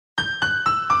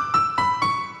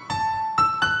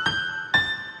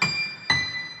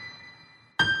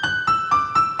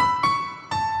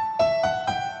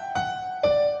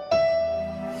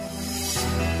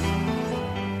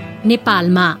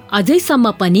नेपालमा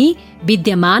अझैसम्म पनि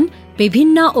विद्यमान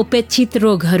विभिन्न उपेक्षित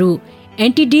रोगहरू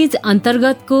एन्टिडिज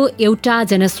अन्तर्गतको एउटा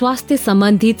जनस्वास्थ्य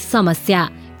सम्बन्धित समस्या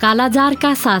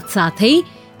कालाजारका साथसाथै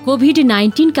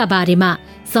कोभिड-19 का बारेमा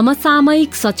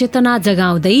समसामयिक सचेतना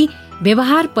जगाउँदै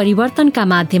व्यवहार परिवर्तनका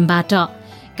माध्यमबाट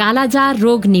कालाजार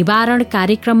रोग निवारण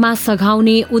कार्यक्रममा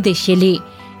सघाउने उद्देश्यले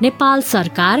नेपाल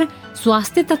सरकार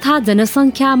स्वास्थ्य तथा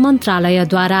जनसङ्ख्या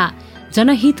मन्त्रालयद्वारा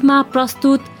जनहितमा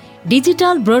प्रस्तुत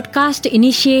digital broadcast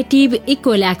initiative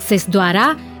equal एक्सेसद्वारा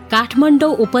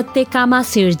Kathmandu उपत्यकामा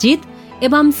सिर्जित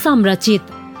एवं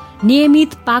संरचित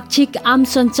नियमित पाक्षिक आम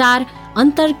सञ्चार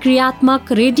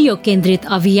अन्तर्क्रियात्मक रेडियो केन्द्रित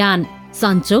अभियान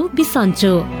सन्चो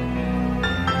बिसन्चो।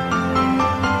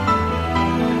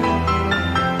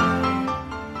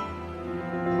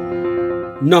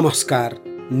 नमस्कार।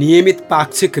 नियमित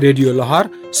पाक्षिक रेडियो लहर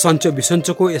सन्चो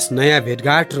बिसन्चोको यस नयाँ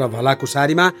भेटघाट र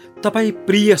भलाकुसारीमा तपाईँ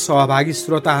प्रिय सहभागी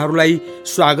श्रोताहरूलाई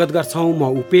स्वागत गर्छौँ। म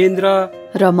उपेन्द्र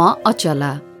र म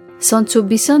अचला। सन्चो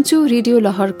बिसन्चो रेडियो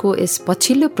लहरको यस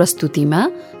पछिल्लो प्रस्तुतिमा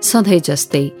सधैँ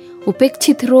जस्तै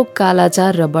उपेक्षित रोग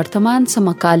कालाजार र वर्तमान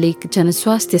समकालिक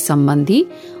जनस्वास्थ्य सम्बन्धी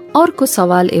अर्को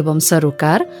सवाल एवं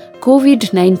सरोकार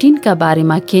कोभिड-19 का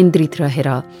बारेमा केन्द्रित रहेर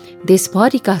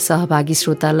देशभरिका सहभागी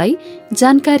श्रोतालाई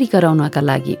जानकारी गराउनका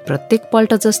लागि प्रत्येक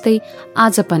पल्ट जस्तै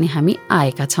आज पनि हामी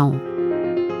आएका छौं।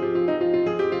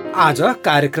 आज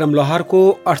कार्यक्रम लहरको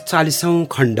 48औं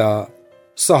खण्ड।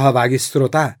 सहभागी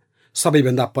श्रोता,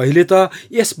 सबैभन्दा पहिले त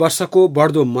यस वर्षको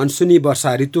बढ्दो मनसुनी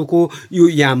वर्षा ऋतुको यो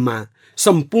याममा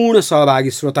सम्पूर्ण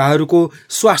सहभागी श्रोताहरूको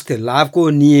स्वास्थ्य लाभको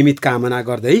नियमित कामना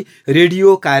गर्दै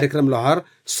रेडियो कार्यक्रम लहर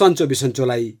सन्चो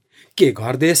बिसन्चोलाई के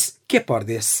घरदेश के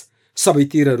परदेश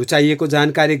सबैतिर रुचाइएको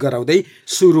जानकारी गराउँदै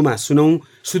सुरुमा सुनौ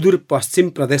सुदूरपश्चिम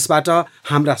प्रदेशबाट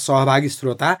हाम्रा सहभागी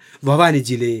श्रोता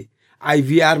भवानीजीले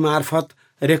आइभीआर मार्फत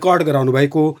रेकर्ड गराउनु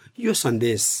भएको यो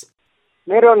सन्देश।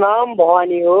 मेरो नाम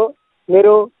भवानी हो।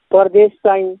 मेरो प्रदेश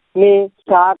चाहिँ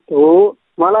ने7 हो।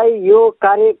 मलाई यो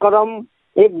कार्यक्रम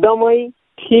एकदमै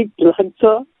ठीक लाग्छ।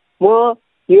 म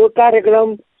यो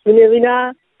कार्यक्रम सुने बिना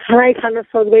खानै खान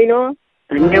सक्दैन।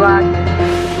 धन्यवाद।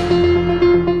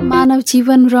 मानव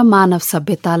जीवन र मानव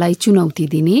सभ्यतालाई चुनौती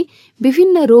दिने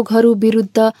विभिन्न रोगहरू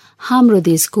विरुद्ध हाम्रो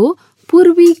देशको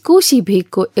पूर्वी कोशी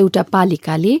भेगको एउटा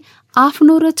पालिकाले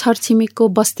आफ्नो र छरछिमेकको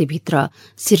बस्तीभित्र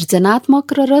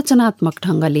सृजनात्मक र रचनात्मक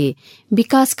ढंगले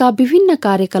विकासका विभिन्न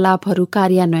कार्यकलापहरू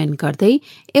कार्यान्वयन गर्दै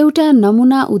एउटा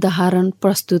नमूना उदाहरण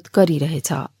प्रस्तुत गरिरहेछ।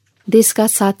 देशका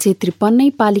 753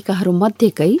 पालिकाहरू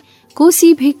मध्येकै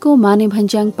कोशी भेगको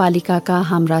मानेभन्ज्याङ पालिकाका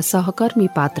हाम्रा सहकर्मी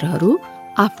पात्रहरू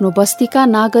आफ्नो बस्तीका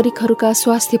नागरिकहरूका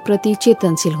स्वास्थ्यप्रति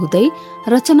चेतनशील हुँदै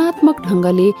रचनात्मक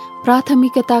ढंगले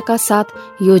प्राथमिकताका साथ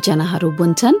योजनाहरू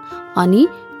बुन्छन् अनि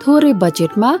थोरै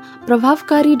बजेटमा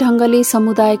प्रभावकारी ढंगले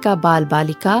समुदायका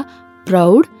बालबालिका,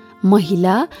 प्रौढ,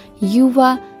 महिला, युवा,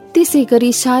 त्यसै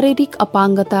गरी शारीरिक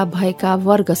अपाङ्गता भएका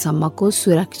वर्गसम्मको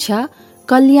सुरक्षा,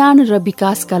 कल्याण र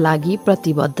विकासका लागि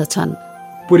प्रतिबद्ध छन्।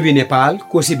 पूर्वी नेपाल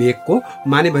कोशी भेगको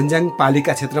मानेभन्ज्याङ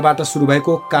पालिका क्षेत्रबाट सुरु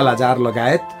भएको कालाजार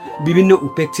लगायत विभिन्न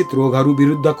उपेक्षित रोगहरू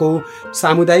विरुद्धको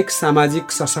सामुदायिक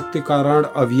सामाजिक सशक्तिकरण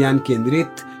अभियान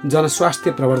केन्द्रित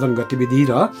जनस्वास्थ्य प्रवर्धन गतिविधि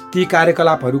र ती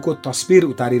कार्यकलापहरूको तस्बिर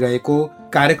उतारिरहेको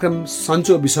कार्यक्रम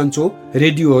सन्चो बिसन्चो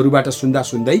रेडियोहरूबाट सुन्दा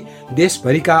सुन्दै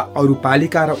देशभरिका अरू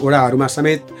पालिका र ओडाहरूमा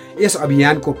समेत यस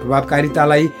अभियानको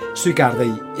प्रभावकारितालाई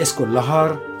स्वीकार्दै यसको लहर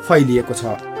फैलिएको छ।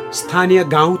 स्थानीय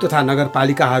गाउँ तथा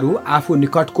नगरपालिकाहरू आफू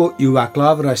निकटको युवा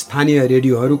क्लब र स्थानीय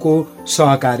रेडियोहरूको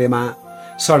सहकार्यमा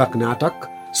सडक नाटक,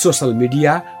 सोशल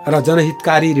मिडिया र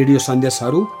जनहितकारी रेडियो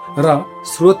सन्देशहरू र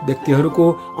स्रोत व्यक्तिहरूको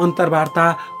अन्तर्वार्ता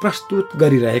प्रस्तुत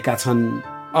गरिरहेका छन्।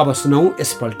 अब सुनौ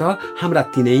यसपल्ट हाम्रा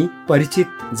तिनै परिचित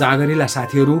जागरिला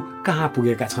साथीहरू कहाँ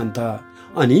पुगेका छन् त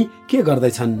अनि के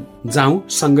गर्दैछन्। जाउँ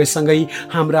सँगै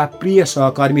हाम्रा प्रिय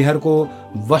सहकर्मीहरूको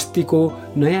बस्तीको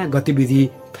नयाँ गतिविधि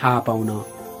थाहा पाउन।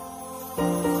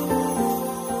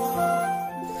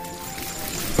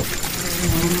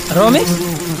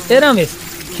 रमेश,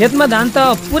 खेतमा धान त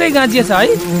पुरै गाँजिएछ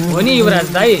है? हो नि युवराज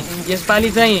दाई, यसपालि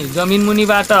चाहिँ जमिन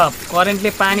मुनिबाट करेन्टले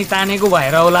पानी तानेको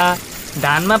भएर होला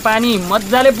धानमा पानी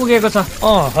मजाले पुगेको छ।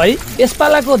 है,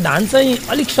 यसपालाको धान चाहिँ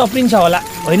अलिक सप्रिन्छ होला,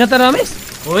 होइन त रमेश?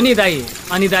 हो नि दाई।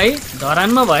 अनि दाई,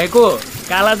 धरानमा भएको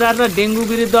कालाजार र डेङ्गु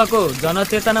विरुद्धको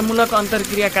जनचेतनामूलक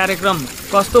अन्तर्क्रिया कार्यक्रम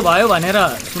कस्तो भयो भनेर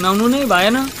सुनाउनु नै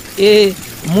भएन? ए,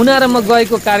 मुना र म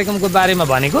गएको कार्यक्रमको बारेमा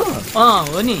भनेको?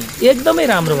 हो नि, एकदमै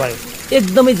राम्रो भयो,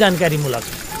 एकदमै जानकारीमूलक।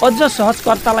 अझ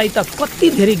सहजकर्तालाई त कति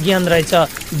धेरै ज्ञान रहेछ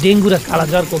डेङ्गु र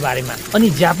कालाजारको बारेमा अनि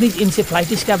जापानिज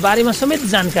इन्सेफ्लाइटिसका बारेमा समेत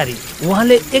जानकारी।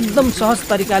 उहाँले एकदम सहज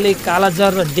तरिकाले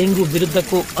कालाजार र डेङ्गु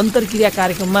विरुद्धको अन्तर्क्रिया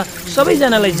कार्यक्रममा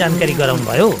सबैजनालाई जानकारी गराउनु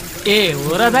भयो। ए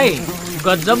हो र दाई,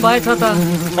 गजब भएछ त।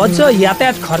 अझ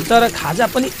यातायात खर्च र खाजा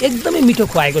पनि एकदमै मिठो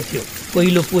खुवाएको थियो।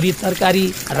 कोइलो पुरी तरकारी,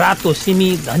 रातो सिमी,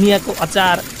 धनियाँको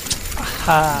अचार,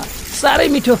 साह्रै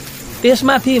मिठो।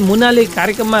 त्यसमाथि मुनाले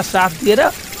कार्यक्रममा साथ दिएर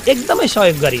एकदमै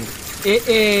सहयोग गरिन्।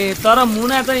 तर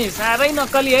मुना चाहिँ साह्रै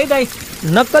नक्कली है दाइ।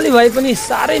 नक्कली भए पनि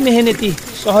साह्रै मेहनती,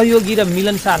 सहयोगी र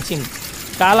मिलनसार छिन्।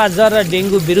 कालाजार र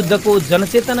डेङ्गु विरुद्धको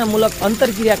जनचेतनामूलक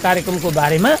अन्तर्क्रिया कार्यक्रमको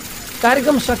बारेमा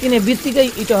कार्यक्रम सकिने बित्तिकै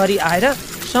इटहरी आएर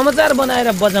समाचार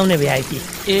बनाएर बजाउने भ्याएकी।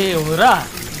 हो र,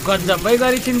 गजबै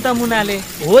गरिथिन् त मुनाले।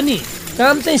 हो नि,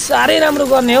 काम चाहिँ साह्रै राम्रो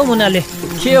गर्ने हो मुनाले।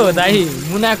 के हो दाइ,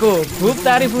 मुनाको खुब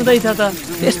तारिफ हुँदैछ त।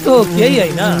 त्यस्तो केही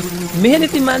होइन,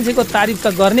 मेहनती मान्छेको तारिफ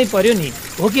त गर्नै पर्यो नि,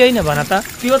 हो कि होइन भन त?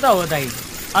 त्यो त हो दाइ।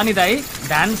 अनि दाइ,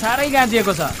 धान साह्रै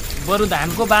गाजिएको छ। बरु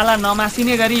धानको बाला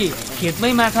नमासिने गरी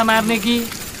खेतमै माछा मार्ने कि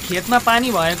खेतमा पानी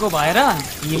भएको भएर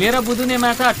हिलेर बुदुने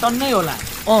माछा टन्नै होला?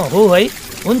 हो है,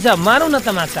 हुन्छ मारौँ न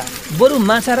त माछा। बरु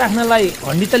माछा राख्नलाई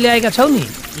हन्डी त ल्याएका छौ नि?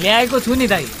 ल्याएको छु नि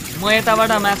दाइ। म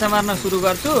यताबाट माछा मार्न सुरु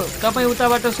गर्छु, तपाईँ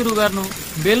उताबाट सुरु गर्नु।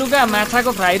 बेलुका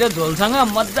माछाको फ्राई र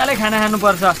झोलसँग मजाले खाना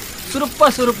खानुपर्छ, सुरुप्प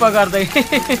सुरुप्प गर्दै।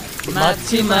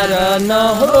 माछी मारन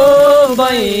हो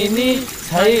बहिनी,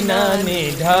 छैन नि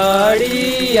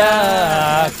ढडिया,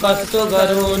 कस्तो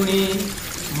गरौँ नि।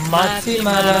 माछी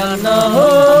मारन हो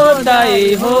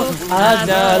दाइ हो,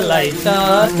 आजलाई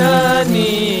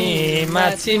चटनी,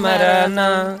 माछी मारन।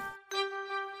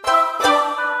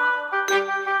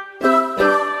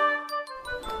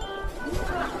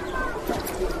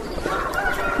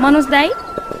 मनोज दाई,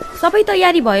 सबै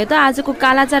तयारी भयो त आजको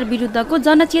कालाजार विरुद्धको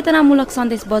जनचेतनामूलक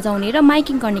सन्देश बजाउने र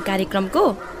माइकिङ गर्ने कार्यक्रमको?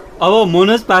 अब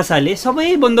मनोज पासाले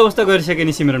सबै बन्दोबस्त गरिसके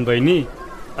नि सिमरन बहिनी।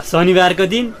 शनिबारको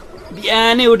दिन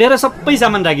बिहानै उठेर सबै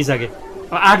सामान राखिसके।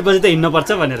 8 बजे त हिँड्नुपर्छ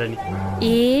भनेर नि।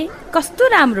 कस्तो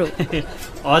राम्रो।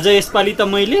 अझ यसपालि त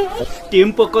मैले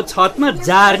टेम्पोको छतमा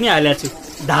जार नि हालेको छु,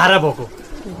 धारा भएको।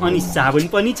 अनि साबुन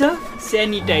पनि छ,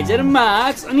 सेनिटाइजर,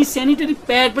 मास्क अनि सेनिटरी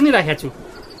प्याड पनि राखेको छु।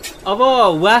 अब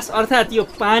वास अर्थात् यो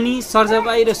पानी,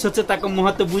 सरसफाइ र स्वच्छताको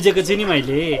महत्त्व बुझेको छु नि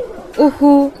मैले। ओहो,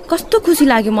 कस्तो खुसी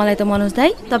लाग्यो मलाई त मनोज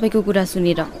दाई तपाईँको कुरा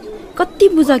सुनेर। कति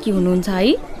बुझकी हुनुहुन्छ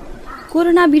है।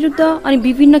 कोरोना विरुद्ध अनि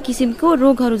विभिन्न किसिमको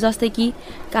रोगहरू जस्तै कि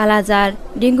कालाजार,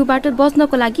 डेङ्गुबाट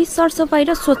बच्नको लागि सरसफाइ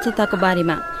र स्वच्छताको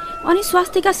बारेमा अनि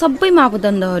स्वास्थ्यका सबै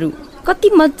मापदण्डहरू कति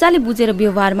मजाले बुझेर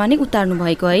व्यवहारमा नै उतार्नु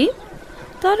भएको है।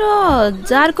 तर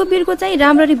जारको बिर्को चाहिँ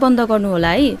राम्ररी बन्द गर्नु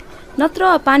होला है,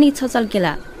 नत्र पानी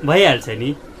छचल्केला। भइहाल्छ नि।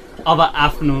 अब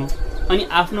आफ्नो अनि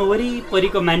आफ्नो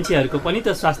वरिपरिको मान्छेहरूको पनि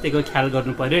त स्वास्थ्यको ख्याल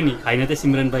गर्नु पर्यो नि, होइन त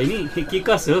सिमरन बहिनी? के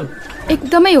कसो?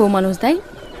 एकदमै हो मनोज दाई।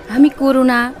 हामी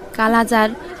कोरोना, कालाजार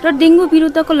र डेङ्गु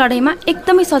विरुद्धको लडाइँमा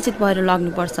एकदमै सचेत भएर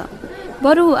लाग्नुपर्छ।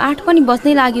 बरु 8 पनि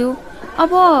बज्नै लाग्यो।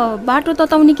 अब बाटो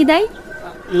तताउने कि दाई?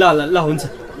 ल हुन्छ,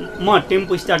 म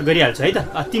टेम्पो स्टार्ट गरिहाल्छु है त।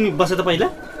 तिमी बस त पहिला।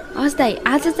 हस् दाई,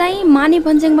 आज चाहिँ माने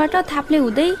भन्ज्याङबाट थाप्ले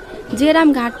हुँदै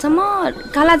जेराम घाटसम्म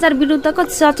कालाजार विरुद्धको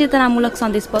सचेतनामूलक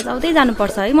सन्देश बजाउँदै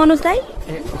जानुपर्छ है मनोज दाई?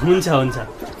 हुन्छ।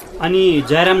 अनि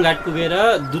जयराम घाट पुगेर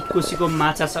दुधकोसीको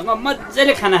माछासँग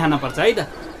मजाले खाना खानुपर्छ है त।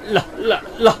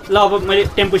 ल अब मैले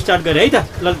टेम्पो स्टार्ट गरेँ है त।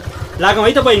 ल लागौँ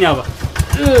है त बहिनी अब।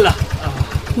 ल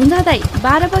हुन्छ दाई,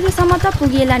 12 बजेसम्म त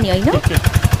पुगेला नि होइन?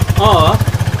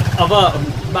 अब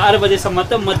 12 बजेसम्म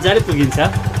त मजाले पुगिन्छ।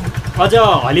 अझ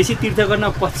हलेसी तीर्थ गर्न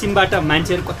पश्चिमबाट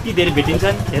मान्छेहरू कति धेरै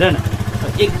भेटिन्छन्, हेर न।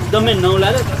 एकदमै नौला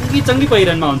र चङ्गी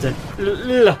पहिरनमा हुन्छन्।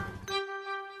 ल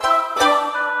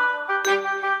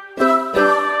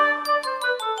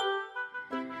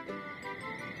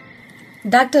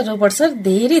डाक्टर रोबर्ट सर,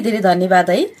 धेरै धेरै धन्यवाद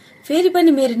है। फेरि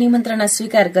पनि मेरो निमन्त्रणा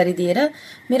स्वीकार गरिदिएर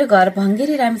मेरो घर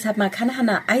भङ्गेरी रामेछापमा खाना खान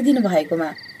आइदिनु भएकोमा।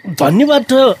 धन्यवाद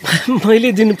त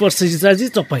मैले दिनुपर्छ जिजाजी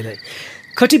तपाईँलाई।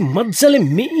 कति मजाले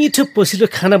मिठो पसिलो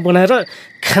खाना बनाएर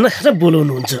खाना खान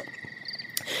बोलाउनुहुन्छ।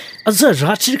 अझ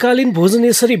रात्रिकालीन भोजन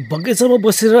यसरी बगैँचामा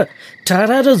बसेर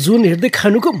टाढा र जुन हेर्दै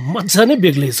खानुको मजा नै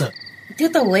बेग्लै छ। त्यो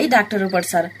त हो है डाक्टर रोबर्ट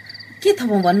सर। के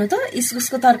थपौँ भन्नु त?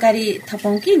 इस्कुसको तरकारी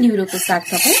थपौँ कि न्युरोको साग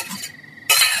थपौँ?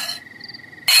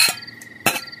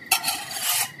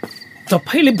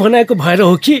 तपाईँले बनाएको भएर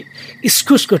हो कि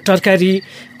इस्कुसको तरकारी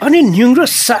अनि न्युरो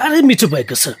साह्रै मिठो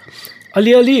भएको छ।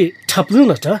 अलिअलि थप्नु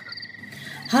न त।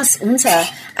 हस् हुन्छ।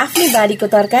 आफ्नै बारीको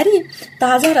तरकारी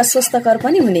ताजा र स्वस्थकर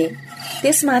पनि हुने,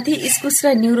 त्यसमाथि इस्कुस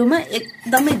र न्युरोमा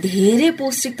एकदमै धेरै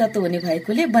पौष्टिक तत्त्व हुने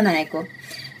भएकोले बनाएको,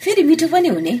 फेरि मिठो पनि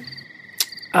हुने।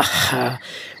 आहा,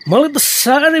 मलाई त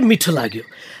साह्रै मिठो लाग्यो।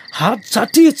 हात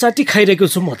चाटी चाटी खाइरहेको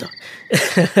छु म त।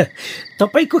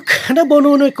 तपाईँको खाना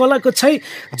बनाउने कलाको चाहिँ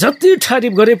जति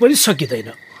तारिफ गरे पनि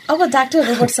सकिँदैन। अब डाक्टर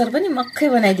रोबर्ट सर पनि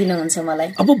मक्खै बनाइदिनुहुन्छ मलाई।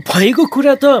 अब भएको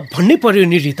कुरा त भन्नै पर्यो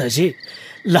नि रिताजी।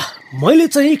 ल, मैले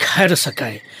चाहिँ खाएर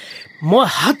सकाएँ। म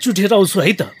हात चुटेर आउँछु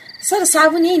है त। सर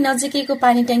साबुन यही नजिकैको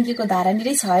पानी ट्याङ्कीको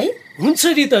धारानिरै छ है? हुन्छ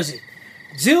रिताजी,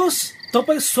 जे होस्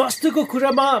तपाईँ स्वास्थ्यको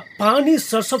कुरामा पानी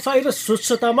सरसफाइ र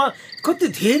स्वच्छतामा कति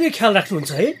धेरै ख्याल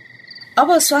राख्नुहुन्छ है?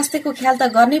 अब स्वास्थ्यको ख्याल त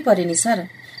गर्नै पर्यो नि सर।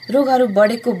 रोगहरू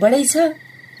बढेको बढै छ,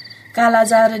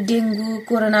 कालाजार, डेङ्गु,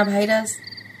 कोरोना भाइरस,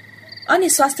 अनि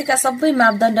स्वास्थ्यका सबै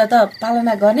मापदण्ड त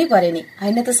पालना गर्नै पर्यो नि,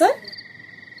 होइन त सर?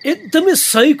 एकदमै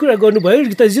सही कुरा गर्नुभयो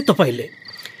रिताजी तपाईँले।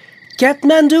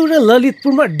 काठमाडौँ र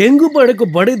ललितपुरमा डेङ्गु बढेको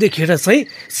बढे देखेर चाहिँ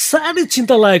साह्रै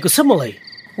चिन्ता लागेको छ मलाई।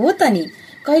 हो त नि,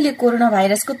 कहिले कोरोना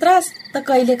भाइरसको त्रास त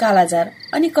कहिले कालाजार,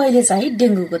 अनि कहिले चाहिँ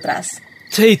डेङ्गुको त्रास।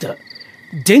 त्यही त,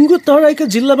 डेङ्गु तराईका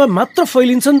जिल्लामा मात्र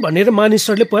फैलिन्छन् भनेर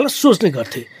मानिसहरूले पहिला सोच्ने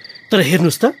गर्थे, तर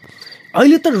हेर्नुहोस् त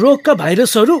अहिले त रोगका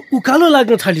भाइरसहरू उकालो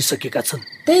लाग्न थालिसकेका छन्।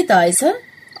 त्यही त है सर,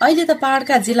 अहिले त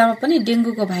पहाडका जिल्लामा पनि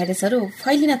डेङ्गुको भाइरसहरू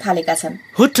फैलिन थालेका छन्।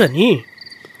 हो त नि,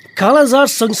 कालाजार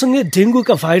सँगसँगै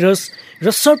डेङ्गुका भाइरस र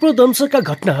सर्पदंशका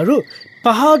घटनाहरू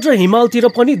पहाड र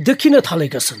हिमालतिर पनि देखिन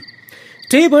थालेका छन्।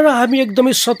 त्यही भएर हामी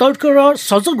एकदमै सतर्क र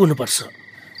सजग हुनुपर्छ।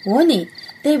 हो नि,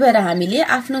 त्यही भएर हामीले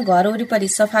आफ्नो घर वरिपरि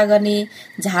सफा गर्ने,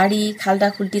 झाडी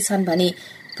खाल्डाखुल्टी छन् भने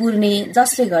पुर्ने,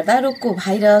 जसले गर्दा रोगको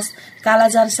भाइरस,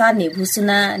 कालाजार सार्ने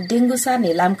भुसुना, डेङ्गु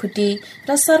सार्ने लामखुट्टे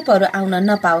र सर्पहरू आउन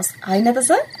नपाओस्, होइन त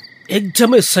सर?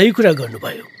 एकदमै सही कुरा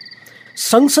गर्नुभयो।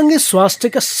 सँगसँगै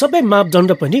स्वास्थ्यका सबै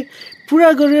मापदण्ड पनि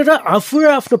पुरा गरेर आफू र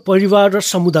आफ्नो परिवार र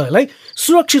समुदायलाई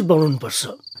सुरक्षित बनाउनुपर्छ।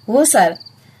 हो सर।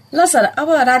 ल सर, अब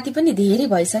राति पनि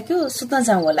धेरै भइसक्यो, सुत्न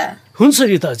जाउँ होला। हुन्छ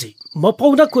रिताजी, म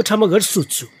पाहुना कोठामा गएर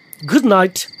सुत्छु। Good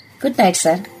night. Good night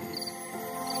sir.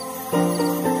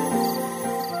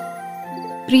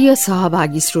 प्रिय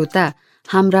सहभागी श्रोता,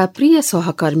 हाम्रा प्रिय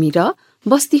सहकर्मी र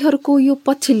बस्तीहरूको यो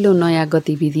पछिल्लो नयाँ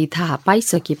गतिविधि थाहा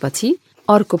पाइसकेपछि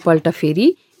अर्को पल्ट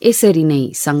फेरि यसरी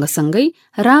नै सँगसँगै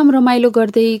राम रमाइलो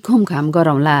गर्दै घुमघाम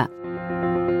गरौँला।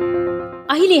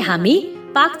 अहिले हामी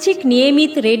पाक्षिक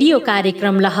नियमित रेडियो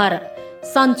कार्यक्रम लहर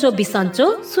सन्चो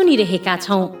बिसन्चो सुनिरहेका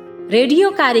छौं। रेडियो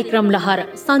कार्यक्रम लहर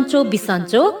सन्चो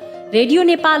बिसन्चो रेडियो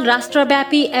नेपाल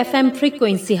राष्ट्रव्यापी एफएम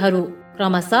फ्रिक्वेन्सीहरू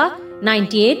क्रमशः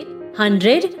 98,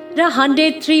 100 र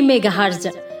 103 मेगाहर्ज,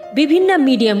 विभिन्न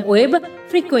मिडियम वेब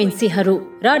फ्रिक्वेन्सीहरू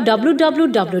र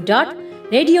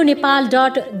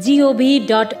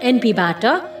www.radionepal.gov.np बाट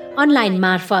अनलाइन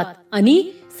मार्फत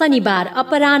अनि शनिबार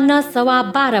अपराह्न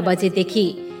 12:15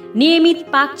 बजेदेखि नियमित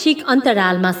पाक्षिक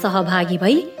अन्तरालमा सहभागी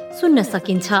भई सुन्न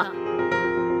सकिन्छ।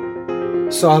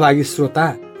 सहभागी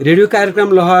श्रोता, रेडियो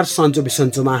कार्यक्रम लहर सन्चो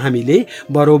बिसन्चोमा हामीले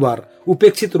बरोबर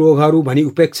उपेक्षित रोगहरू भनी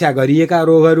उपेक्षा गरिएका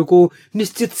रोगहरूको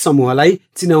निश्चित समूहलाई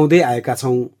चिनाउँदै आएका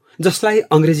छौं, जसलाई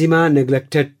अंग्रेजीमा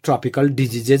नेग्लेक्टेड ट्रपिकल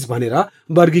डिजिजेज भनेर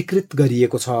वर्गीकृत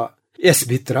गरिएको छ।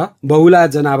 यसभित्र बहुला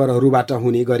जनावरहरूबाट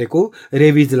हुने गरेको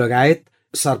रेबिज लगायत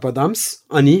सर्पदंश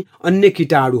अनि अन्य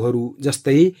कीटाणुहरू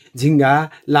जस्तै झिंगा,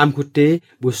 लामखुट्टे,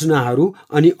 भुसुनाहरू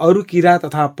अनि अरू किरा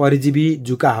तथा परजीवी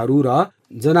जुकाहरू र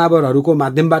जनावरहरूको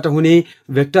माध्यमबाट हुने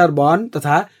भेक्टर बर्न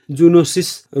तथा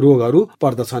जुनोसिस रोगहरू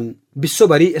पर्दछन्।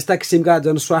 विश्वभरि यस्ता किसिमका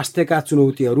जनस्वास्थ्यका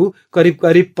चुनौतीहरू करिब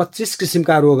 25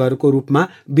 किसिमका रोगहरूको रूपमा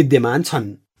विद्यमान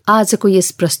छन्। आजको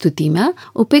यस प्रस्तुतिमा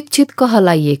उपेक्षित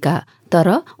कहलाइएका तर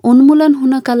उन्मूलन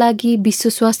हुनका लागि विश्व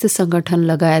स्वास्थ्य संगठन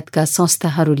लगायतका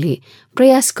संस्थाहरूले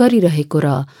प्रयास गरिरहेको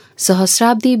र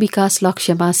सहस्राब्दी विकास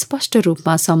लक्ष्यमा स्पष्ट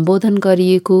रूपमा सम्बोधन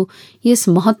गरिएको यस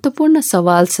महत्त्वपूर्ण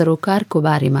सवाल सरोकारको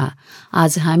बारेमा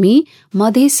आज हामी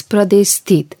मध्य प्रदेश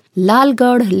स्थित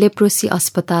लालगढ लेप्रोसी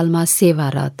अस्पतालमा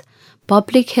सेवारत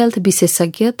पब्लिक हेल्थ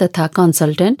विशेषज्ञ तथा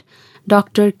कन्सल्टेन्ट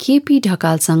डाक्टर केपी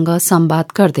ढकालसँग संवाद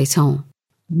गर्दैछौँ।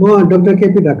 म डाक्टर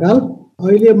केपी ढकाल,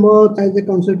 अहिले म as a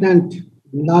consultant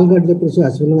Lalgadh leprosy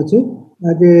हस्पिटलमा छु।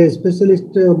 As a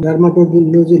specialist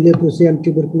dermatology, leprosy and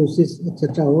tuberculosis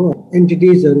etcetera हो।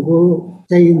 एन्टिटिजहरूको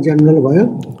चाहिँ इन जेनरल भयो।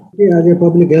 As a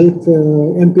public health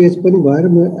MPH पनि भएर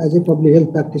म as a public health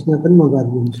practitioner पनि म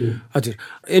गरिदिन्छु। हजुर,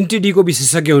 एनटिडीको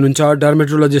विशेषज्ञ हुनुहुन्छ,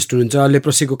 डर्मेटोलोजिस्ट हुनुहुन्छ,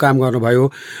 लेप्रोसीको काम गर्नुभयो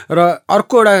र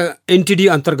अर्को एउटा एनटिडी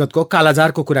अन्तर्गतको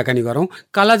कालाजारको कुराकानी गरौँ।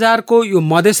 कालाजारको यो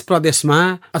मध्य प्रदेशमा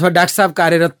अथवा डाक्टर साहब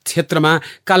कार्यरत क्षेत्रमा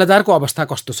कालाजारको अवस्था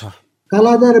कस्तो छ?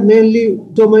 कालाजार मेनली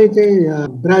जम्मै चाहिँ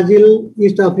ब्राजिल,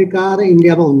 इस्ट अफ्रिका र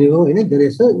इन्डियामा हुने हो होइन, धेरै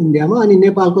छ इन्डियामा। अनि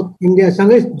नेपालको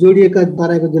इन्डियासँगै जोडिएका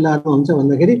तराईको जिल्लाहरूमा हुन्छ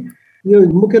भन्दाखेरि यो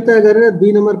मुख्यतया गरेर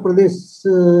 2 नम्बर प्रदेश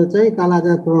चाहिँ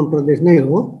कालाजार प्रवण प्रदेश नै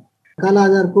हो।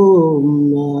 कालाजारको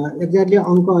एक्ज्याक्टली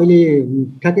अङ्क अहिले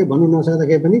ठ्याक्कै भन्नु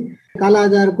नसक्दाखेरि पनि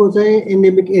कालाजारको चाहिँ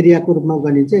एन्डेमिक एरियाको रूपमा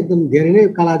गनिन्छ। एकदम धेरै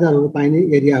नै कालाजारहरू पाइने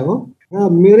एरिया हो। र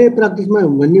मेरै प्र्याक्टिसमा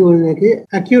भन्ने हो भने कि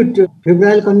एक्युट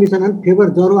फेब्राइल कन्डिसन, फेबर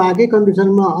ज्वरो आएकै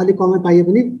कन्डिसनमा अलिक कमै पाइए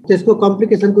पनि त्यसको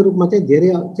कम्प्लिकेसनको रूपमा चाहिँ धेरै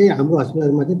चाहिँ हाम्रो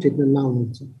हस्पिटलमा चाहिँ ट्रिटमेन्टमा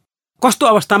आउनुहुन्छ। कस्तो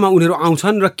अवस्थामा उनीहरू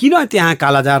आउँछन् र किन त्यहाँ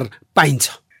कालाजार पाइन्छ?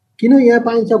 किन यहाँ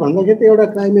पाइन्छ भन्दाखेरि त एउटा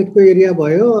क्लाइमेटको एरिया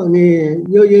भयो अनि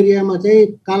यो एरियामा चाहिँ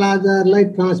कालाजारलाई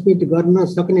ट्रान्समिट गर्न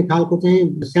सक्ने खालको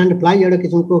चाहिँ स्यान्ड फ्लाइ एउटा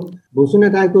किसिमको भुसुना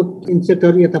टाइपको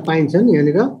इन्सेक्टहरू यता पाइन्छन्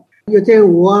यहाँनिर। यो चाहिँ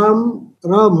वार्म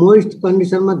र मोइस्ट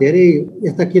कन्डिसनमा धेरै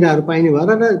यस्ता किराहरू पाइने भएर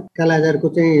र कालाजारको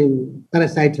चाहिँ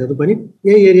प्यारासाइट्सहरू पनि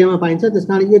यही एरियामा पाइन्छ। त्यस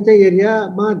कारण यो चाहिँ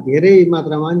एरियामा धेरै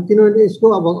मात्रामा, अनि किनभने यसको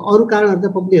अब अरू कारणहरू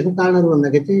त पपुलेसन कारणहरू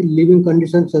भन्दाखेरि चाहिँ लिभिङ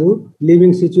कन्डिसन्सहरू,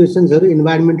 लिभिङ सिचुएसन्सहरू,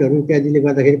 इन्भाइरोमेन्टहरू इत्यादिले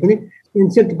गर्दाखेरि पनि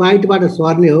इन्सेक्ट बाइटबाट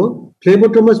सर्ने हो।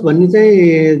 फ्लेबोटोमस भन्ने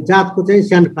चाहिँ जातको चाहिँ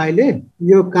स्यान्ड फ्लाइले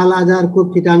यो कालाजारको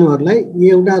कीटाणुहरूलाई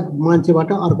एउटा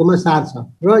मान्छेबाट अर्कोमा सार्छ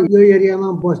र यो एरियामा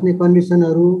बस्ने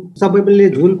कन्डिसनहरू सबैले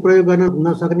झुल प्रयोग गर्न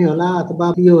नसक्ने होला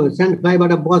अथवा यो स्यान्ड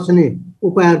फ्लाइबाट बच्ने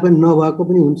उपायहरू पनि नभएको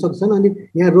पनि हुन सक्छन्। अनि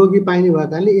यहाँ रोगी पाइने भएको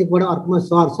कारणले एकबाट अर्कोमा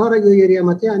सर्छ र यो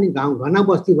एरियामा चाहिँ अनि घना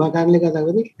बस्ती भएको कारणले गर्दा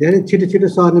पनि धेरै छिटो छिटो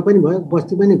सर्ने पनि भयो।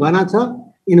 बस्ती पनि घना छ,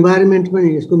 इन्भाइरोमेन्ट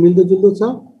पनि यसको मिल्दोजुल्दो छ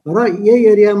र यही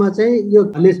एरियामा चाहिँ यो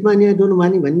लेस्मानिया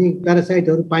डोनोभानी भन्ने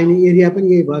प्यारासाइटहरू पाइने एरिया पनि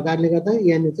यही भएको कारणले गर्दा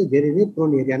यहाँनिर चाहिँ धेरै नै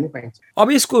प्रोन एरिया नै पाइन्छ।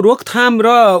 अब यसको रोकथाम र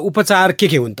उपचार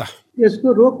के हुन् त?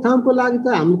 यसको रोकथामको लागि त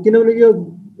हामी, किनभने यो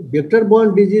भेक्टर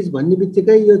बोर्न डिजिज भन्ने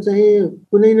बित्तिकै यो चाहिँ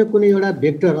कुनै न कुनै एउटा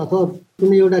भेक्टर अथवा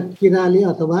कुनै एउटा किराले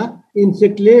अथवा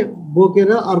इन्सेक्टले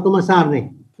बोकेर अर्कोमा सार्ने,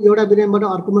 एउटा बिरामीबाट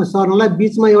अर्कोमा सर्नलाई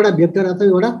बिचमा एउटा भेक्टर अथवा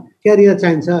एउटा क्यारियर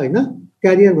चाहिन्छ होइन।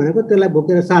 क्यारियर भनेको त्यसलाई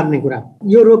बोकेर सार्ने कुरा।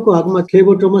 यो रोगको हकमा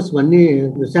फ्लेबोटोमस भन्ने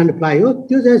स्यान्ड फ्लाइ हो।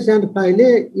 त्यो चाहिँ स्यान्ड फ्लाइले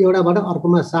एउटाबाट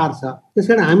अर्कोमा सार्छ।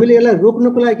 त्यसकारण हामीले यसलाई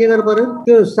रोक्नको लागि के गर्नु पर्यो,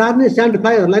 त्यो सार्ने स्यान्ड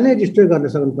फ्लाइहरूलाई नै डिस्ट्रोय गर्न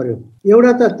सक्नु पर्यो।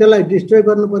 एउटा त त्यसलाई डिस्ट्रोय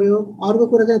गर्नु पर्यो, अर्को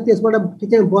कुरा चाहिँ त्यसबाट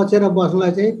चाहिँ बचेर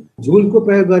बस्नलाई चाहिँ झुलको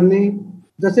प्रयोग गर्ने।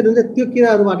 जसरी हुन्छ त्यो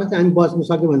किराहरूबाट चाहिँ हामी बच्न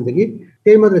सक्यो भनेदेखि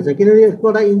त्यही मात्रै छ, किनभने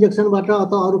यसबाट इन्जेक्सनबाट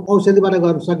अथवा अरू औषधिबाट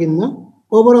गर्न सकिन्न।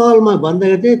 ओभरअलमा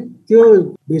भन्दाखेरि चाहिँ त्यो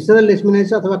भिसरल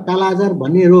लेस्मेनाइटिस अथवा कालाजार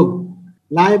भन्ने रोग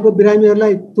लागेको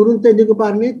बिरामीहरूलाई तुरुन्तै निको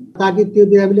पार्ने ताकि त्यो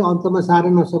बिरामीले अन्तमा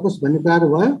सार्न नसकोस् भन्ने कुराहरू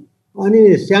भयो। अनि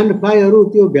स्यान्ड फ्लाइहरू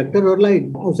त्यो भेक्टरहरूलाई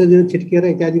औषधिहरू छिट्किएर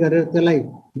इत्यादि गरेर त्यसलाई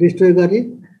डिस्ट्रोय गर्ने।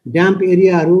 ड्याम्प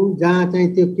एरियाहरू जहाँ चाहिँ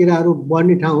त्यो किराहरू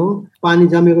बढ्ने ठाउँ हो, पानी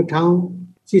जमेको ठाउँ,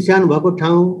 चिस्यान भएको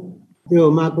ठाउँ,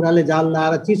 त्यो माकुराले जाल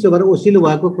लाएर चिसो भएर ओसिलो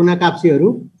भएको कुना काप्सीहरू,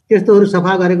 त्यस्तोहरू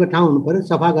सफा गरेको ठाउँ हुनु पर्यो,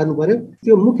 सफा गर्नु पर्यो।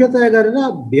 त्यो मुख्यतया गरेर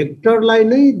भेक्टरलाई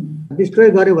नै डिस्ट्रोय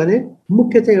गर्यो भने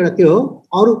मुख्य चाहिँ एउटा त्यो हो।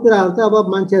 अरू कुराहरू त अब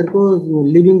मान्छेहरूको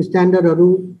living standards,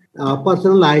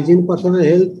 personal hygiene, personal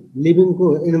health, लिभिङको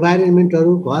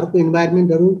इन्भाइरोमेन्टहरू, घरको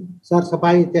इन्भाइरोमेन्टहरू,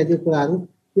 सरसफाइ इत्यादि कुराहरू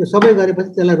यो सबै गरेपछि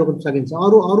त्यसलाई रोक्न सकिन्छ।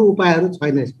 अरू उपायहरू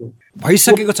छैन। यसको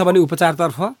भइसकेको छ भने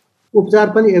उपचारतर्फ उपचार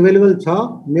पनि एभाइलेबल छ।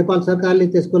 नेपाल सरकारले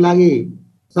त्यसको लागि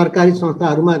सरकारी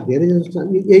संस्थाहरूमा धेरै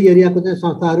यही एरियाको चाहिँ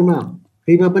संस्थाहरूमा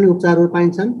फ्रीमा पनि उपचारहरू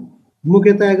पाइन्छन्।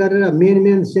 मुख्यतया गरेर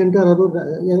मेन सेन्टरहरू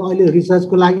अहिले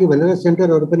रिसर्चको लागि भनेर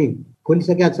सेन्टरहरू पनि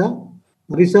खोलिसकेका छ।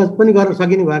 रिसर्च पनि गर्न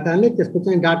सकिने भएको कारणले त्यसको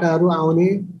चाहिँ डाटाहरू आउने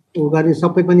गर्ने,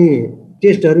 सबै पनि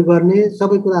टेस्टहरू गर्ने,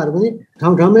 सबै कुराहरू पनि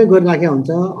ठाउँमै गरिराखेका हुन्छ।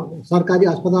 सरकारी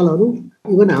अस्पतालहरू,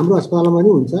 इभन हाम्रो अस्पतालमा पनि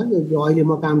हुन्छ। अहिले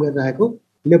म काम गरिरहेको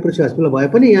लेप्रोसी हस्पिटल भए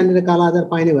पनि यहाँनिर कालाजार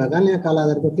पाइने भएको कारणले यहाँ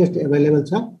कालाजारको टेस्ट एभाइलेबल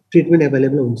छ, ट्रिटमेन्ट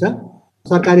एभाइलेबल हुन्छ।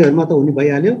 सरकारीहरूमा त हुने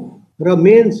भइहाल्यो र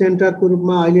मेन सेन्टरको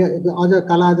रूपमा अहिले अझ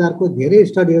कालाजारको धेरै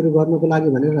स्टडीहरू गर्नुको लागि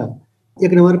भनेर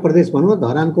 1 नम्बर प्रदेश भनौँ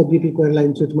धरानको बिपी कोइराला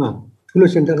इन्स्टिच्युटमा ठुलो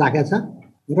सेन्टर राखेको छ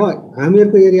र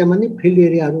हामीहरूको एरियामा नि फिल्ड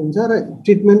एरियाहरू हुन्छ र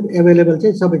ट्रिटमेन्ट एभाइलेबल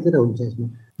चाहिँ सबैतिर हुन्छ। यसमा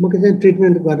मुख्य चाहिँ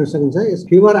ट्रिटमेन्ट गर्न सकिन्छ। यस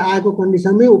फिभर आएको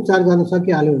कन्डिसनमै उपचार गर्न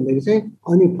सकिहाल्यो भनेदेखि चाहिँ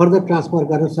अनि फर्दर ट्रान्सफर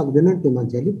गर्न सक्दैन त्यो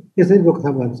मान्छेले, त्यसरी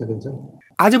रोकथाम गर्न सकिन्छ।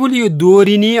 आजभोलि यो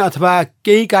दोहोरिने अथवा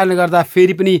केही कारणले गर्दा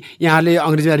फेरि पनि यहाँले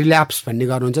अङ्ग्रेजीमा रिल्याप्स भन्ने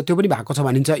गर्नुहुन्छ, त्यो पनि भएको छ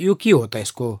भनिन्छ। यो के हो त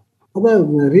यसको? अब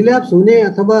रिल्याप्स हुने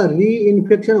अथवा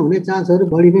रिइन्फेक्सन हुने चान्सहरू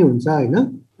बढी नै हुन्छ होइन।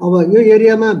 अब यो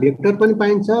एरियामा भेक्टर पनि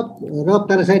पाइन्छ र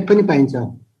प्यारासाइट पनि पाइन्छ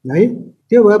है।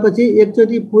 त्यो भएपछि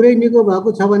एकचोटि पुरै निको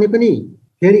भएको छ भने पनि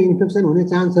फेरि इन्फेक्सन हुने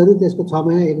चान्सहरू त्यसको 6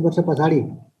 महिना 1 वर्ष पछाडि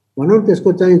भनौँ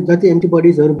त्यसको चाहिँ जति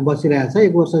एन्टिबडिजहरू बसिरहेको छ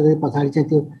 1 वर्ष पछाडि चाहिँ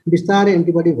त्यो बिस्तारै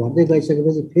एन्टिबडी घट्दै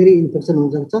गइसकेपछि फेरि इन्फेक्सन हुन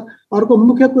सक्छ। अर्को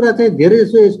मुख्य कुरा चाहिँ धेरै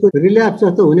जसो यसको रिल्याप्स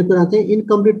जस्तो हुने कुरा चाहिँ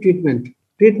इन्कम्प्लिट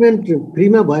ट्रिटमेन्ट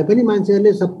फ्रीमा भए पनि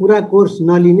मान्छेहरूले सब पुरा कोर्स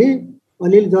नलिने,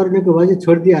 अलिअलि जरुरीको भए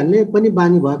छोडिदिइहाल्ने पनि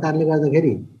बानी भएको कारणले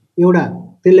गर्दाखेरि एउटा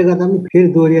त्यसले गर्दा पनि फेरि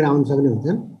दोहोरिएर आउन सक्ने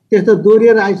हुन्छन्। त्यस्तो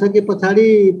दोहोरिएर आइसके पछाडि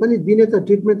पनि दिने त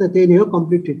ट्रिटमेन्ट त त्यही नै हो,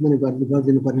 कम्प्लिट ट्रिटमेन्ट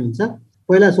गरिदिनु पर्ने हुन्छ।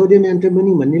 पहिला सोडियम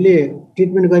एन्टिमोनी भन्नेले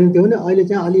ट्रिटमेन्ट गरिन्थ्यो भने अहिले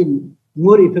चाहिँ अलि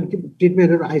मोर इफेक्टिभ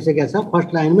ट्रिटमेन्टहरू आइसकेको छ। फर्स्ट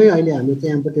लाइनमै अहिले हामीले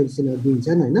चाहिँ एम्पोटेरिसिनहरू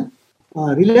दिन्छन् होइन।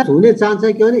 रिल्याप्स हुने चान्स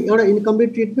चाहिँ के भने एउटा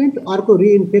इन्कम्प्लिट ट्रिटमेन्ट, अर्को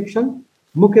रिइन्फेक्सन,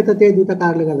 मुख्यतः त्यही दुईवटा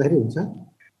कारणले गर्दाखेरि हुन्छ।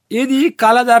 यदि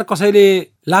कालाजार कसैले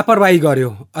लापरवाही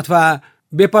गर्यो अथवा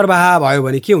बेपरवाह भयो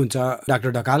भने के हुन्छ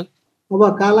डाक्टर ढकाल? अब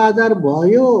कालाजार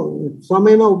भयो,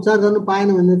 समयमा उपचार गर्नु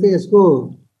पाएन भने चाहिँ यसको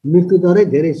मृत्यु दरै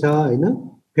धेरै छ होइन।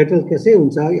 फेटल केसै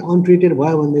हुन्छ। अनट्रिटेड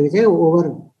भयो भनेदेखि चाहिँ ओभर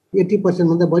 80%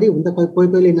 भन्दा बढी हुन्छ, कोही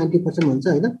कोहीले 90% भन्छ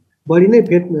होइन, बढी नै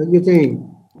यो चाहिँ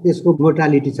त्यसको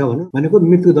मोर्टालिटी छ भनेको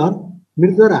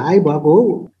मृत्युदर हाई भएको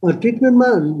हो। ट्रिटमेन्टमा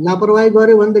लापरवाही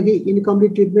गऱ्यो भनेदेखि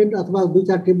इनकम्प्लिट ट्रिटमेन्ट अथवा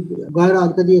 2-4 टिप गएर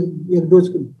अलिकति एक डोज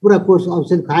पुरा कोर्स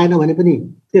औषध खाएन भने पनि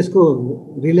त्यसको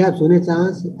रिल्याप्स हुने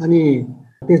चान्स, अनि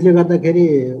त्यसले गर्दाखेरि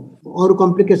अरू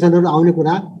कम्प्लिकेसनहरू आउने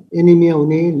कुरा, एनिमिया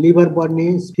हुने, लिभर बढ्ने,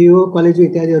 फिभर, कलेजो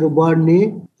इत्यादिहरू बढ्ने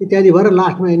इत्यादि भएर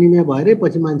लास्टमा एनिमिया भएरै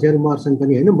पछि मान्छेहरू मर्छन्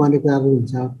पनि होइन, भन्ने कुराहरू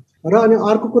हुन्छ। र अनि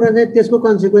अर्को कुरा चाहिँ त्यसको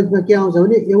कन्सिक्वेन्समा के आउँछ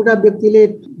भने एउटा व्यक्तिले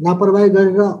लापरवाही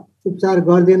गरेर उपचार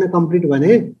गर्दैन कम्प्लिट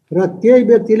भने र त्यही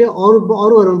व्यक्तिले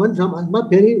अरूहरूमा पनि समाजमा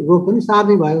फेरि रोग पनि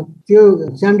सार्ने भयो। त्यो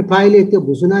स्यान्ड फ्लाईले त्यो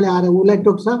भुसुनाले आएर उसलाई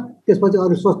टोक्छ, त्यसपछि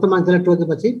अरू स्वस्थ मान्छेलाई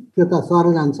टोकेपछि त्यो त सर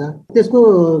जान्छ। त्यसको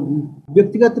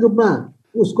व्यक्तिगत रूपमा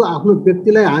उसको आफ्नो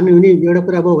व्यक्तिलाई हानि हुने एउटा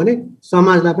कुरा भयो भने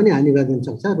समाजलाई पनि हानि गरिदिन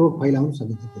सक्छ, रोग फैलाउन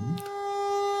सक्छ।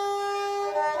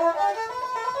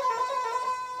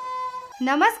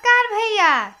 नमस्कार भैया,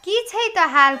 की छै त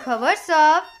हाल खबर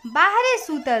सब? बाहरे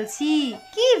सुतल छी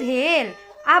की भेल?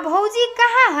 आ भौजी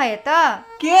कहाँ है त?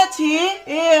 के छी?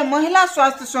 ए महिला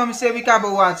स्वास्थ्य स्वयंसेविका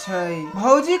बौआ छै।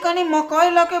 भौजी कनी मकई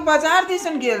लके बाजार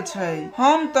दिसन गेल छै।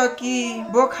 हम त की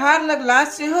बोखार लगला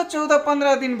सेहो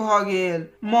 14-15 दिन भ गेल।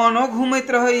 मनो घुमैत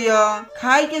रहैया,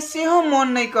 खाय के सेहो मन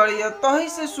नहीं करैया, तही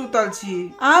से सुतल छी।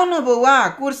 आओ न बौआ,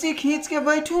 कुर्सी खींच के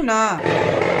बैठू न।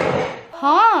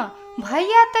 हाँ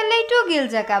भैया त लेटो गेल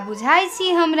जका बुझाई छी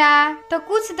हमरा। तो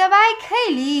कुछ दवाई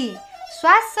खैली?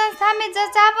 स्वास्थ्य संस्था में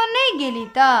जचाबो नहीं गेली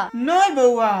त? नहीं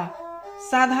बौआ,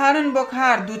 साधारण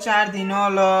बोखार 2-4 दिन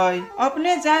लय,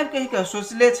 अपने जाब कह के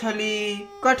सोचले छली,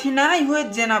 कठिनाई होत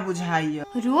जेना बुझाइय।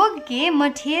 रोग के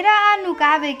मठेरा आ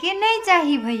नुकावे के नहीं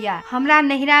चाही भैया। हमरा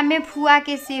नहिरा में फुआ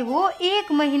के सेहो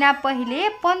 1 महीना पहले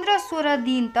 15-16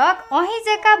 दिन तक अही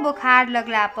जका बुखार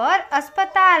लगला पर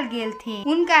अस्पताल गेल थी।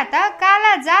 उनका त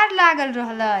काला जार लागल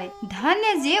रहलै,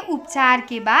 धन्य जे उपचार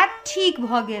के बाद ठीक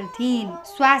भ गेल थिन।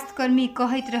 स्वास्थ्य कर्मी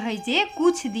कहैत रहे जे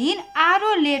कुछ दिन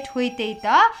आरो लेट होइते त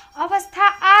अवस्था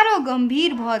आरो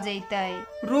गंभीर भ जैतै।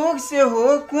 रोग से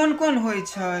हो कोन होय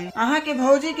छै? अहाँ के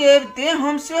भौजी के एबते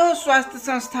हम सेहो स्वास्थ्य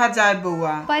संस्था जाय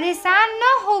बौआ। परेशान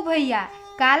न हो भैया,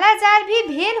 काला जार भी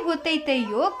भेल होते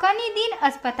तैयो कनी दिन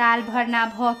अस्पताल भरना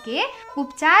भ के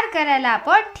उपचार करेला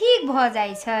पर ठीक भ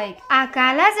जाय छै। आ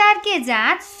काला जार के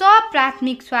जांच सब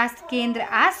प्राथमिक स्वास्थ्य केंद्र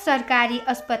आ सरकारी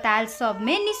अस्पताल सब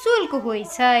में निशुल्क होय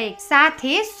छै।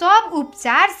 साथे सब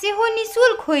उपचार सेहो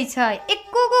निशुल्क होय छै,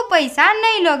 एको पैसा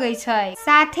नहीं लगै छै।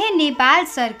 साथे नेपाल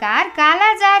सरकार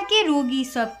काला जार के रोगी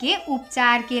सब के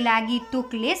उपचार के लागी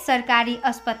तोकले सरकारी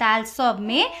अस्पताल सब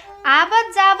में आवत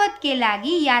जावत के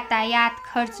लागी यातायात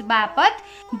खर्च बापत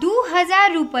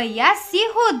 2000 रुपैया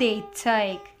सेहो दैत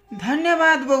छै।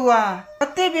 धन्यवाद बौआ,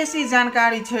 कते बेसी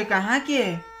जानकारी छै कहाँ के।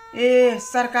 ए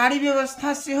सरकारी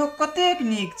व्यवस्था सेहो कतेक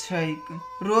नीक छैक।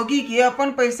 रोगी के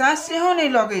अपन पैसा सेहो नहीं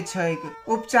लगे छैक,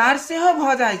 उपचार सेहो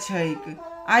भ जाय छैक।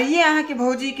 आइए अहाँ के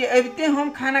भौजी के अबते हम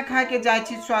खाना खा के जाय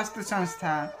छी स्वास्थ्य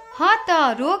संस्था। हाँ तो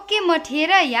रोग के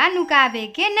मठेरा या नुकावे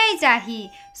के नहीं चाही,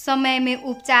 समय में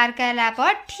उपचार कैला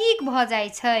पर ठीक भ जाय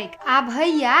छै। आ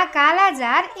भैया काला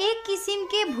जार एक किस्म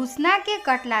के भुसना के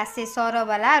कटला से सर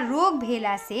वाला रोग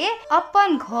भेला से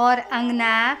अपन घर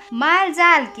अंगना माल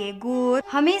जाल के गोर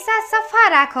हमेशा सफा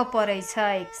राख पड़े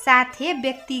छै। साथे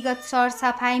व्यक्तिगत सर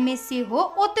सफाई में सेहो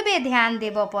ओतबे ध्यान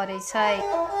देव पड़े छै।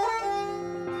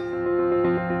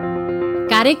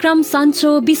 कार्यक्रम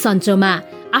सन्चो बिसन्चोमा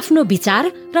आफ्नो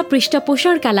विचार र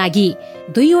पृष्ठपोषणका लागि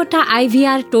 2वटा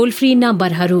आइभीआर टोल फ्री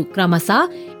नम्बरहरू क्रमशः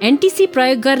एनटिसी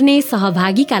प्रयोग गर्ने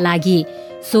सहभागीका लागि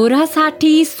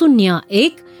 1660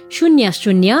 01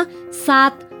 00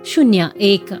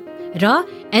 701 र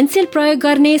एनसेल प्रयोग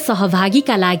गर्ने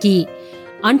सहभागीका लागि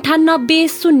 98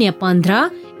 015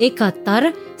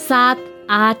 71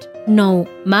 789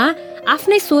 मा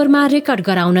आफ्नै स्वरमा रेकर्ड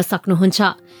गराउन सक्नुहुन्छ।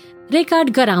 रेकर्ड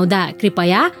गराउँदा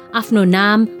कृपया आफ्नो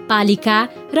नाम, पालिका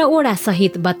र ओडा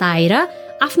सहित बताएर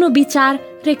आफ्नो विचार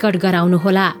रेकर्ड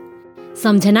गराउनुहोला।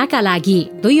 सम्झनाका लागि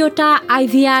 2वटा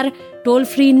आइभीआर टोल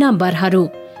फ्री नम्बरहरू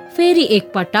फेरि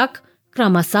एकपटक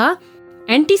क्रमशः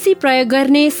एनटिसी प्रयोग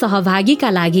गर्ने सहभागीका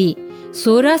लागि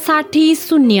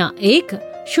 1660 01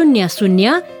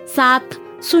 00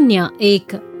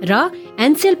 701 र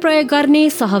एनसेल प्रयोग गर्ने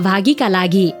सहभागीका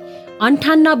लागि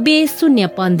 98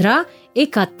 015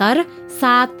 71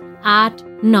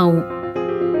 789।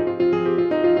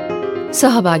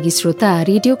 सहभागी श्रोता,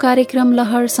 रेडियो कार्यक्रम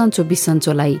लहर सन्चो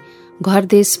बिसन्चोलाई घर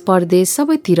देश परदेश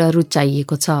सबैतिर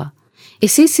रुचाइएको छ।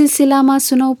 यसै सिलसिलामा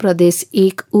सुनौ प्रदेश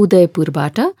 1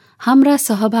 उदयपुरबाट हाम्रा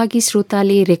सहभागी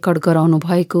श्रोताले रेकर्ड गराउनु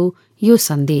भएको यो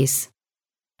सन्देश।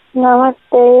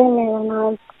 नमस्ते, मेरो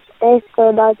नाम तेज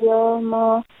दाजु हो। म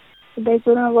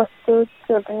उदयपुरमा बस्छु।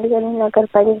 चोटण्डीगढी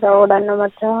नगरपालिका वडा नम्बर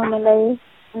 6। मलाई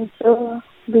जो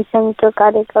बिसन्चो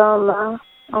कार्यक्रममा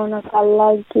आउनका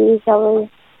लागि सबै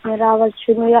मेरो आवाज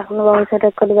सुनिराख्नु भएको छ,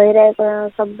 रेकर्ड भइरहेको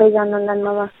सबैजनालाई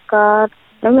नमस्कार।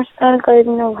 नमस्कार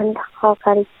गरिदिनु भन्दा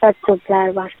खकारी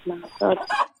चुप्लाएर बास्नु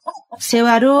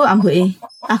सेवारो आम्बुए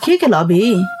आखे के लबे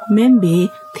मेम्बे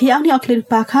थियाउनी अखिर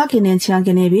पाखा के नेन्च्या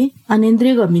के नेबे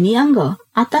अनेन्द्रिग मिनियांग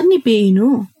आतानी पेइनु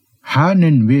हा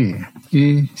नेनबे ए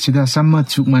सिधा सम्म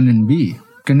चुकमा नेनबी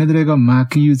केनेद्रेग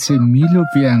माकियुचे मिलो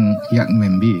पियाङ याक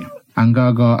मेम्बी angga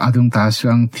adung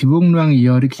tasuang thibung nuang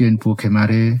yorik yen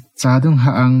pokemare chadung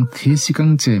haang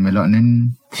thisikang che melonen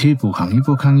thi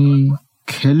pokhangi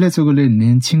khele chogole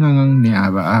nencingangang ne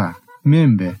aba a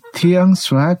membe thiang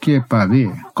swa ke pabe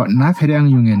kotna pherang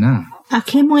yungena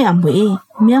akhe moi ambe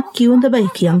myak kiunda bai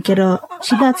kyang kero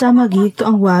sida chama gi to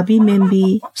angwabi membi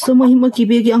somohimo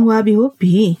kibegi angwabi ho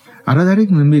bi Aradarik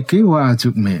membe ke wa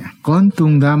ajuk me kon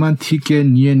tungdaman thike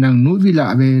nie nang nubila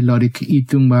abe lorik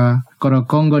itungba kora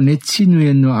kongo nechi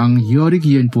nuyen no ang yorik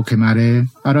yen pokemare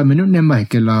ara menu nemba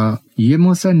hekela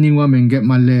yemosa ningwa menge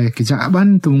male kijaban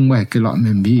tungba hekela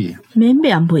membe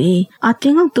ambue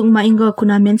atingang tungma ingo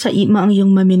kuna mensa ima ang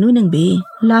yung menu nengbe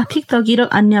lathik tagirak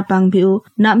anya pangbiu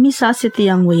nami sa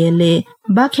setiang wele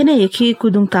ba khene ekhi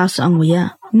kudung tas angwaya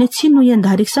nechi nuyen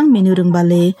dharik sang menu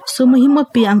rungbale somohimo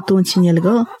pi ang ton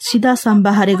chinyelgo sida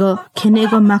samba harego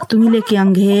khenego maktungile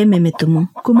kyang ge memetumu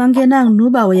kumange nang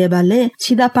nuba waye bale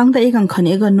sida pangda egang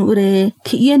khanego nure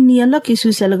thien nielo kisu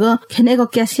selgo khenego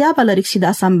kyasya balarik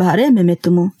sida samba hare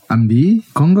memetumu ambi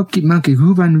kongo kitma ke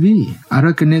guban wi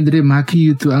ara kenedre maki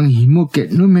yutu ang himo ke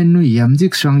no menu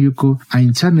yamjik swang yuko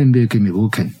aincha membe ke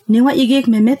meboken newa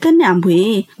igek memeten ne ambui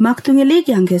maktungile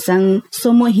kyang ge sang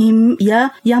somohim ya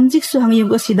yamjik swang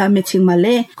yuko sida meching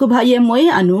male kubhaye moi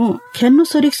anu khennu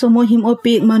sorik somohim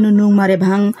opi manunung mare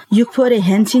bhang yukphore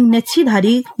henching nechi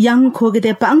dhari yang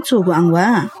khogede pang chogu angwa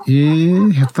e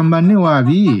hektambanne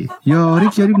wabi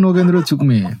yorik yorik nogendro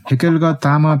chukme hekelga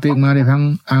tama pek mare bhang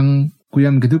ang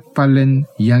kuyam geduk palen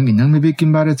yang inang mebe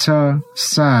kimbarecha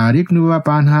sarik nuwa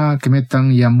panha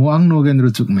kemetang yamuang nogendro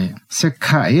chukme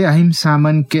sekha e ahim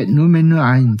saman ke nu menu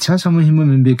ain cha somohim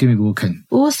membe ke meboken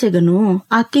o seganu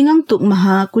atingang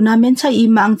tukmaha kuna mencha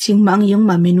imang chingmang yung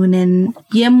mamenunen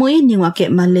yemoi niwa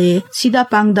ke male sida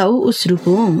pangdau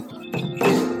usrupu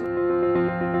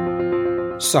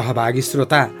सहभागी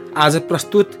श्रोता आज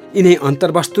प्रस्तुत यिनै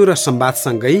अन्तर्वस्तु र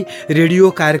संवादसँगै radio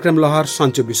कार्यक्रम लहर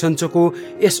सन्चो बिसन्चोको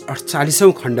यस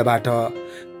 48औं खण्डबाट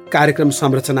कार्यक्रम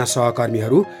संरचना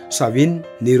सहकर्मीहरू सविन,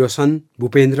 निरोशन,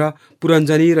 भूपेन्द्र,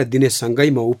 पुरञ्जनी र दिनेशसँगै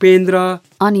म उपेन्द्र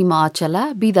अनि म अचला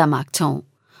बिदा माग्छौं।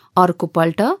 अर्को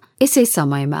पल्ट यसै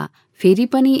समयमा फेरि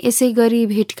पनि यसै गरी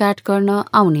भेटघाट गर्न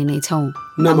आउने नै छौं।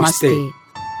 नमस्ते।